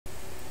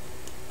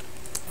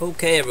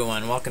Okay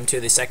everyone, welcome to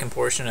the second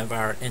portion of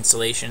our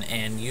installation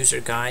and user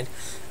guide.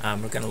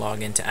 We're going to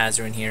log into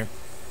Azerin here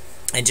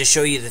and just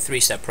show you the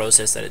three-step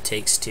process that it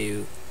takes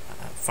to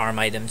farm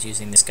items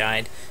using this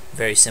guide.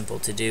 Very simple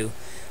to do.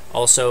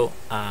 Also,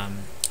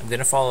 I'm going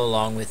to follow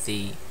along with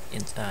the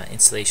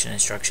installation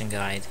instruction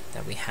guide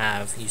that we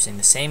have using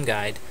the same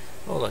guide.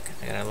 Oh look,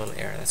 I got a little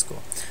error, that's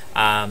cool.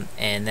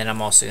 And then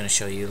I'm also going to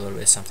show you a little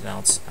bit of something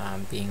else,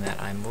 being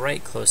that I'm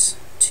right close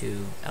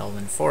to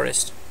Elven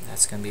Forest.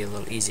 That's going to be a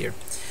little easier.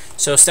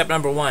 So step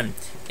number one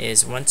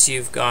is once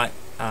you've got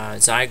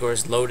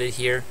Zygors loaded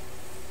here,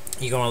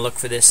 you're going to look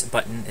for this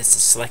button. It's the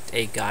select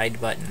a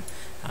guide button.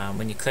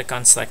 When you click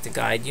on select a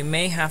guide, you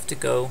may have to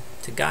go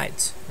to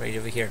guides right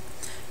over here.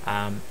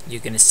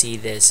 You're going to see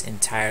this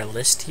entire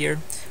list here.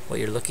 What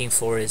you're looking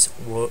for is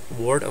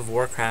World of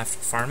Warcraft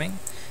farming.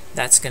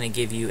 That's going to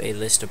give you a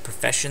list of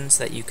professions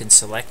that you can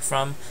select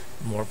from.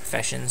 More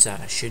professions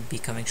should be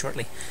coming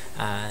shortly.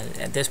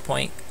 At this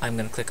point, I'm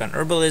going to click on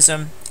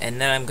Herbalism,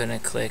 and then I'm going to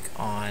click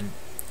on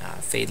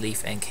Fade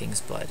Leaf and King's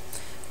Blood.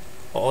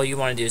 All you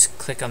want to do is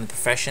click on the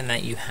profession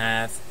that you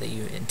have, that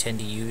you intend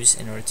to use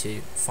in order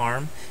to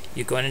farm.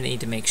 You're going to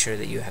need to make sure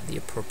that you have the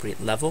appropriate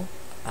level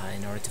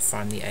in order to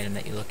farm the item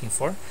that you're looking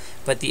for.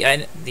 But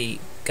the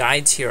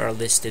guides here are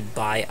listed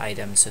by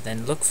item, so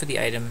then look for the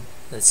item.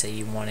 Let's say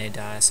you wanted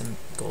some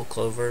gold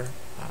clover.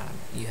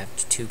 You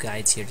have two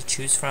guides here to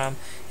choose from.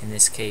 In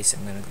this case,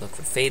 I'm going to look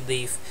for Fade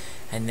Leaf,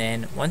 and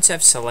then once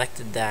I've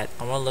selected that,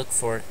 I want to look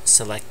for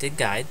selected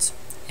guides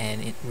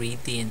and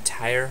read the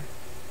entire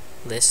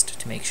list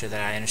to make sure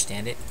that I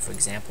understand it. For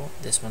example,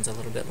 this one's a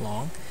little bit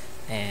long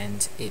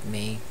and it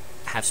may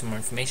have some more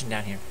information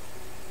down here.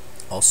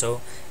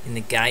 Also, in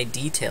the guide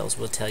details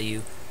will tell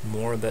you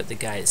more about the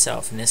guide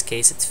itself. In this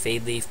case, it's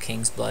Fade Leaf,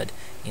 King's Blood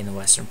in the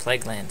Western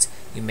Plaguelands.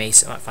 You may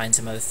find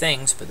some other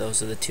things, but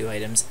those are the two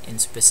items in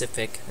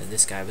specific that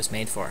this guide was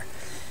made for.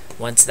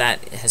 Once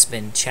that has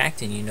been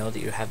checked and you know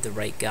that you have the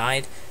right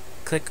guide,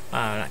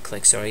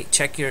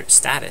 check your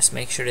status.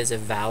 Make sure it is a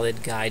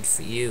valid guide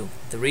for you.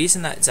 The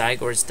reason that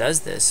Zygors does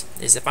this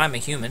is if I'm a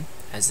human,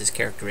 as this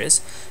character is,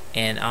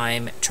 and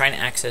I'm trying to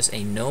access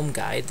a gnome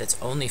guide that's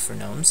only for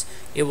gnomes,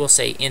 it will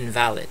say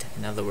invalid.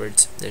 In other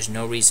words, there's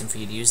no reason for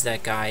you to use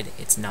that guide.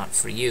 It's not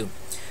for you.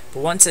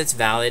 But once it's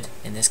valid,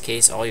 in this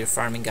case, all your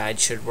farming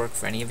guides should work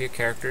for any of your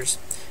characters.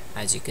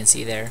 As you can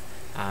see there,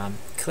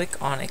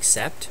 click on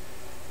accept,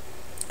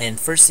 and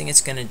first thing it's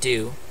going to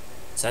do,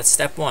 so that's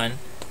step one.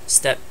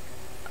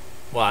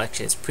 Well,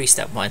 actually, it's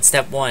pre-step one.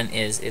 Step one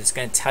is it's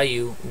going to tell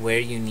you where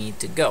you need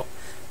to go.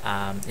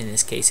 In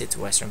this case, it's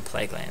Western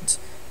Plaguelands.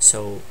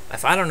 So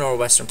if I don't know where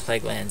Western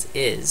Plaguelands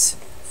is,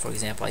 for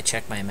example, I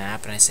check my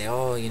map and I say,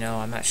 oh, you know,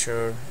 I'm not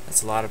sure.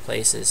 That's a lot of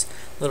places.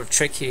 A little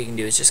trick here you can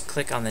do is just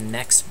click on the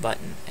next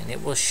button, and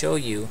it will show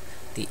you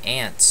the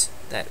ants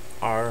that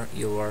are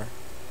your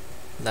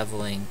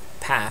leveling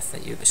path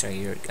that your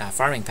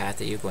farming path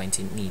that you're going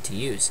to need to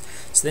use.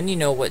 So then you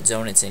know what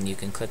zone it's in. You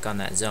can click on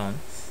that zone,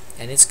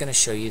 and it's going to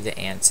show you the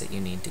ants that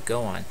you need to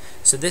go on.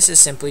 So this is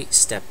simply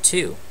step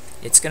two.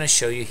 It's going to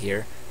show you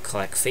here,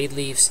 collect Fade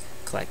Leaves,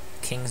 collect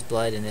King's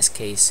Blood in this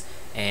case,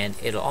 and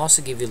it'll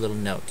also give you a little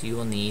note. You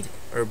will need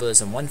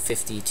Herbalism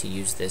 150 to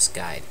use this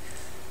guide.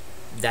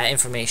 That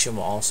information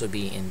will also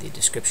be in the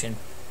description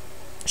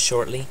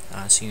shortly,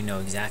 so you know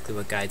exactly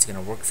what guide's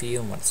going to work for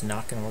you and what's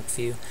not going to work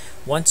for you.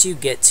 Once you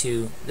get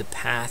to the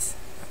path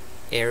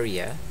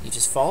area, you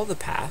just follow the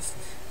path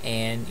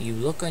and you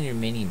look on your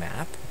mini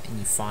map and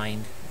you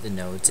find the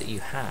nodes that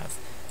you have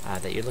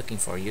that you're looking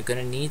for. You're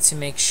going to need to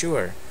make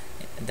sure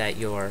that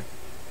your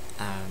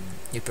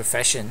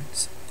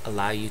professions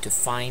allow you to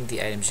find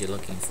the items you're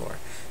looking for.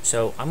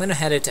 So I'm going to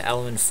head out to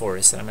Elven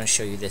Forest and I'm going to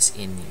show you this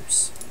in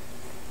use.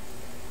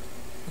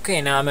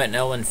 Okay, now I'm at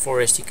Elven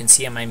Forest. You can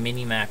see on my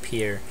mini map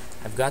here,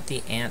 I've got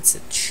the ants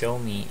that show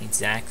me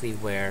exactly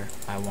where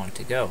I want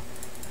to go.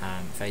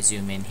 If I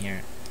zoom in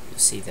here, you'll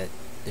see that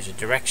there's a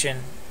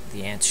direction.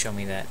 The ants show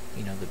me that,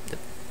 you know, the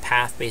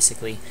path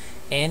basically,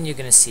 and you're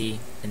going to see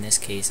in this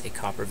case a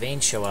copper vein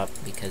show up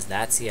because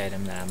that's the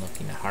item that I'm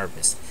looking to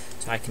harvest.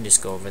 So I can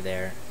just go over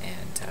there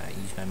and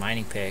use my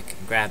mining pick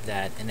and grab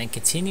that, and then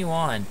continue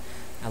on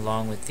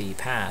along with the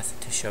path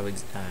to show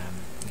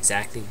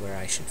exactly where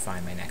I should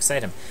find my next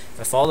item. If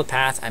I follow the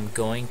path, I'm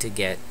going to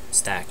get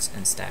stacks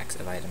and stacks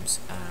of items.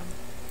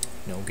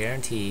 No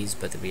guarantees,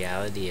 but the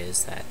reality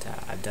is that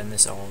I've done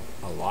this a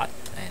lot,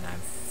 and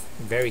I'm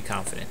very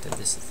confident that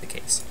this is the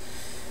case.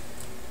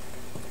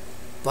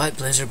 But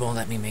Blizzard won't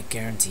let me make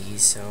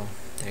guarantees, so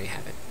there you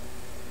have it.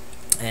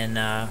 And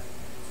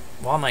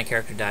while my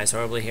character dies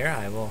horribly here,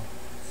 I will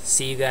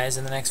see you guys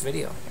in the next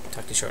video.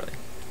 Talk to you shortly.